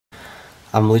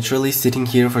I'm literally sitting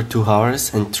here for 2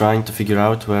 hours and trying to figure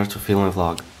out where to film a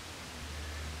vlog.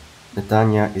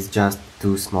 Netanya is just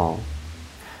too small.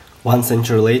 1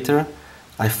 century later,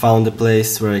 I found a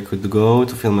place where I could go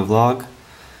to film a vlog.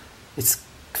 It's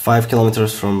 5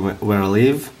 kilometers from where I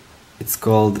live. It's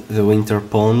called the Winter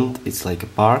Pond. It's like a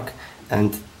park,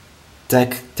 and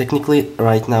technically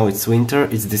right now it's winter.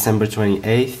 It's December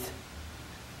 28th,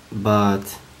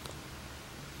 but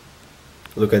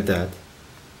look at that.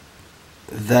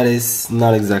 That is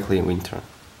not exactly winter.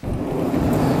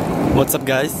 What's up,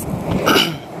 guys?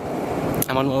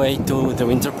 I'm on my way to the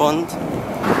Winter Pond.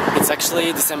 It's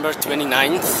actually December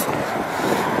 29th.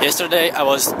 Yesterday I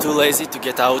was too lazy to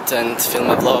get out and film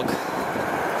a vlog.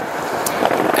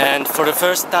 And for the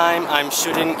first time I'm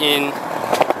shooting in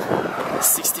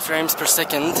 60 frames per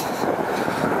second.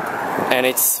 And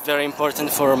it's very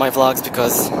important for my vlogs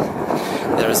because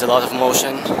there is a lot of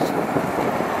motion.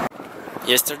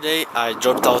 Yesterday I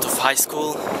dropped out of high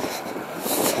school.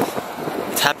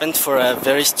 It happened for a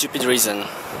very stupid reason.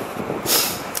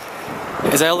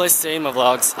 As I always say in my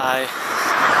vlogs, I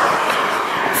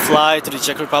fly to the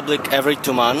Czech Republic every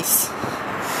 2 months.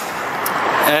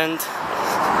 And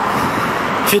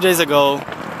a few days ago,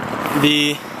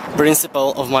 the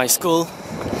principal of my school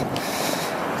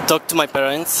talked to my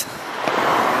parents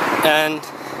and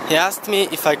he asked me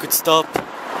if I could stop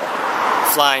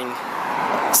flying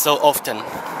so often.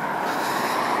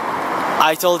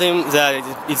 I told him that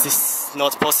it is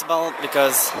not possible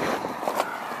because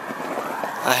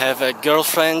I have a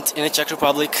girlfriend in the Czech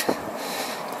Republic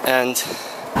and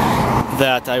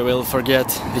that I will forget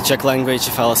the Czech language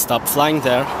if I'll stop flying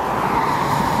there.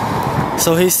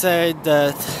 So he said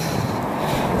that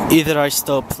either I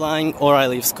stop flying or I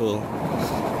leave school.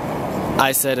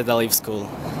 I said that I leave school.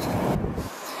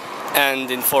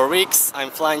 And in 4 weeks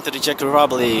I'm flying to the Czech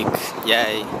Republic.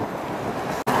 Yay!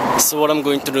 So what I'm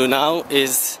going to do now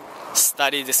is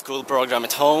study the school program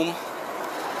at home.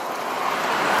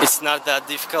 It's not that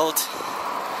difficult.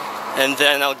 And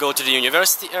then I'll go to the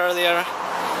university earlier.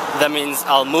 That means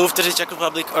I'll move to the Czech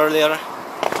Republic earlier.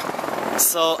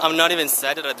 So I'm not even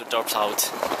sad that I dropped out.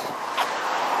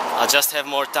 I'll just have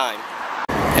more time.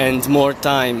 And more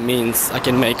time means I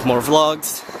can make more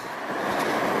vlogs.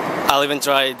 I'll even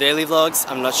try daily vlogs.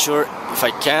 I'm not sure if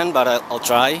I can, but I'll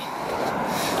try.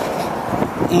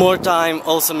 More time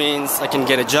also means I can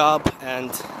get a job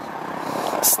and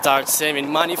start saving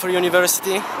money for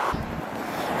university.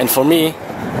 And for me,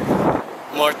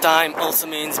 more time also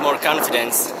means more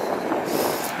confidence.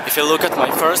 If you look at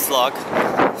my first vlog,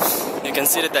 you can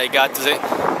see that I got to the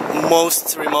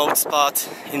most remote spot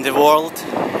in the world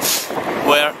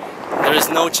where there is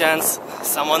no chance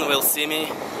someone will see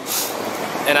me,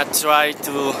 and I try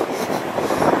to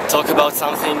talk about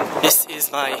something. This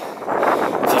is my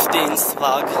 15th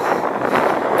vlog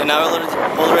and I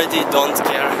already don't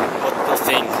care what people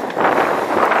think.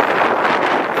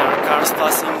 There are cars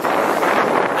passing,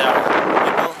 there are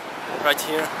people right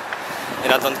here,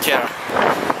 and I don't care.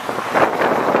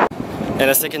 And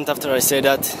a second after I say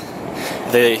that,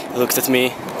 they looked at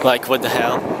me like, what the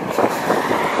hell?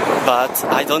 But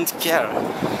I don't care.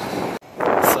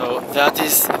 So that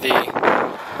is the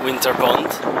Winter Pond.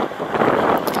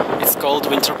 It's called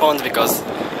Winter Pond because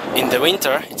in the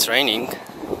winter it's raining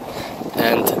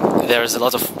and there's a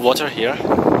lot of water here.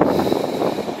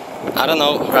 I don't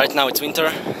know, right now it's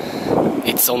winter,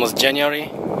 it's almost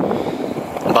January,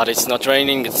 but it's not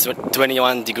raining, it's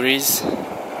 21 degrees,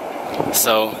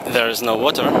 so there's no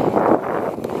water.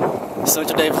 So in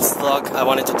today's vlog I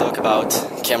wanted to talk about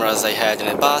cameras I had in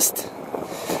the past,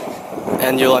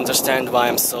 and you'll understand why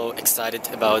I'm so excited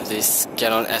about this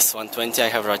Canon S120 I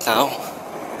have right now.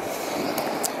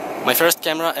 My first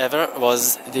camera ever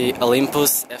was the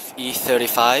Olympus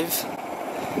FE35.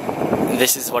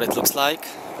 This is what it looks like.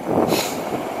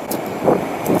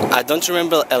 I don't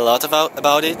remember a lot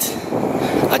about it.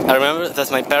 I remember that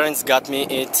my parents got me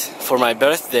it for my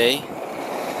birthday,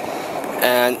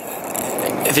 and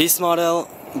this model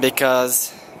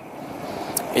because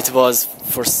it was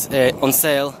on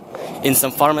sale in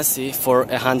some pharmacy for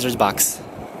 $100.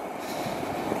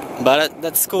 But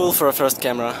that's cool for a first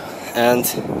camera. And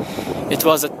it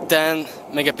was a 10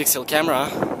 megapixel camera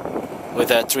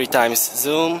with a 3x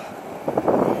zoom.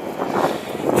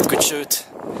 It could shoot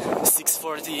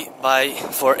 640 by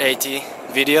 480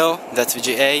 video, that's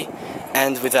VGA,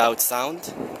 and without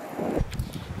sound.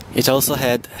 It also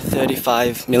had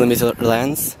 35mm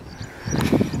lens.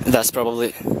 That's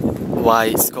probably why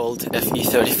it's called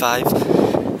FE35.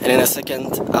 And in a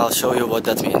second I'll show you what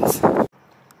that means.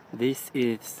 This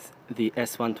is the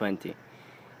S120.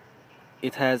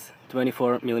 It has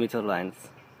 24mm lens.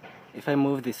 if I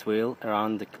move this wheel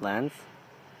around the lens,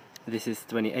 this is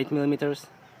 28mm,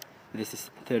 this is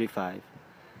 35.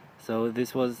 So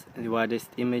this was the widest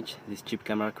image this cheap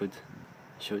camera could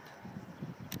shoot.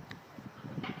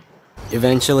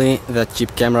 Eventually that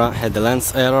cheap camera had a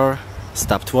lens error,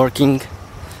 stopped working,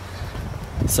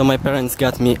 so my parents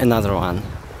got me another one.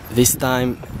 This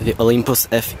time the Olympus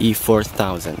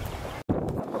FE4000.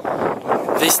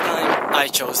 This time I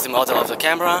chose the model of the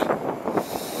camera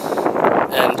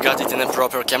and got it in a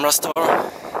proper camera store.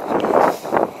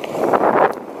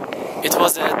 It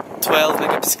was a 12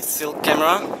 megapixel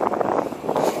camera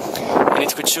and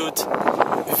it could shoot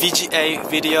VGA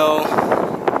video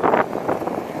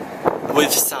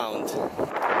with sound,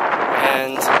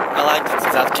 and I liked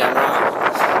that camera,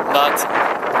 but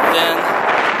then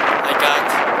I got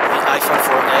the iPhone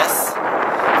 4S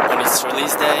on its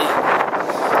release day.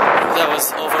 That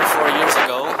was over 4 years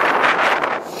ago,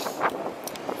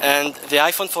 and the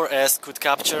iPhone 4S could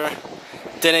capture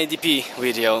 1080p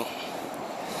video,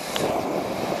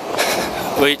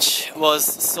 which was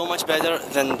so much better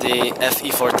than the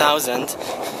FE4000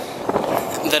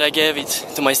 that I gave it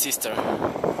to my sister,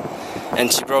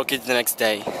 and she broke it the next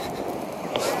day.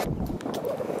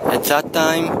 At that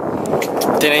time,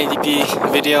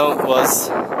 1080p video was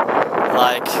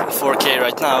like 4K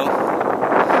right now.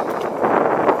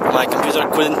 My computer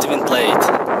couldn't even play it.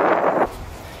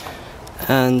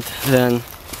 And then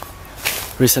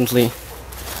recently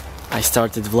I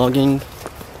started vlogging.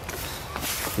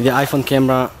 The iPhone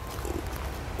camera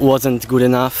wasn't good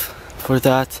enough for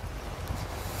that.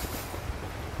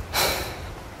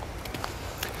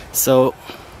 So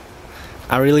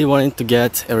I really wanted to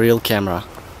get a real camera,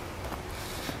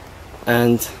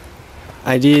 and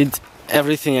I did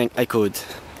everything I could.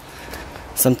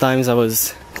 Sometimes I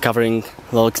was covering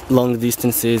long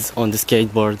distances on the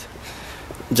skateboard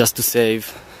just to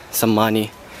save some money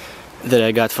that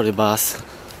I got for the bus.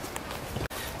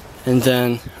 And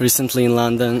then recently in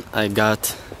London I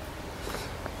got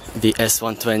the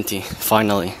S120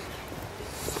 finally,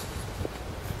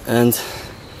 and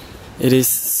it is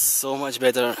so much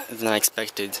better than I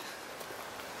expected.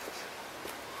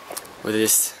 With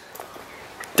this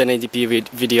 1080p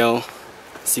video,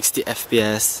 60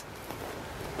 FPS.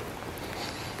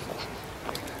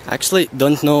 I actually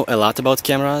don't know a lot about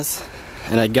cameras,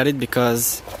 and I got it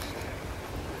because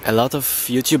a lot of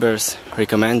YouTubers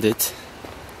recommend it.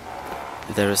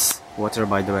 There's water,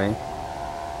 by the way.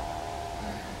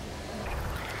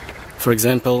 For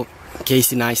example,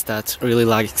 Casey Neistat really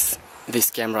likes this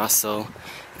camera, so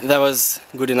that was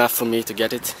good enough for me to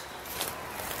get it.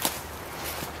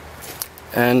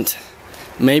 And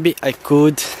maybe I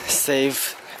could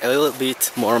save a little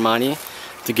bit more money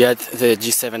to get the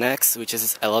G7X, which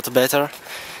is a lot better,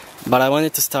 but I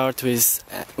wanted to start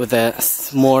with a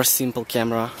more simple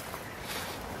camera,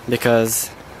 because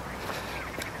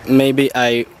maybe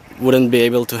I wouldn't be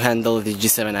able to handle the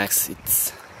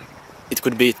G7X. It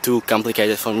could be too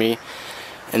complicated for me,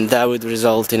 and that would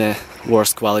result in a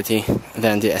worse quality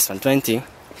than the S120.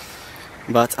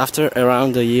 But after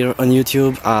around a year on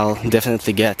YouTube, I'll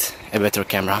definitely get a better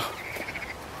camera.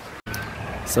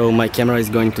 So my camera is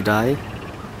going to die.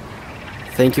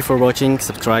 Thank you for watching,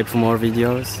 subscribe for more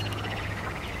videos,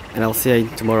 and I'll see you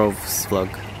in tomorrow's vlog.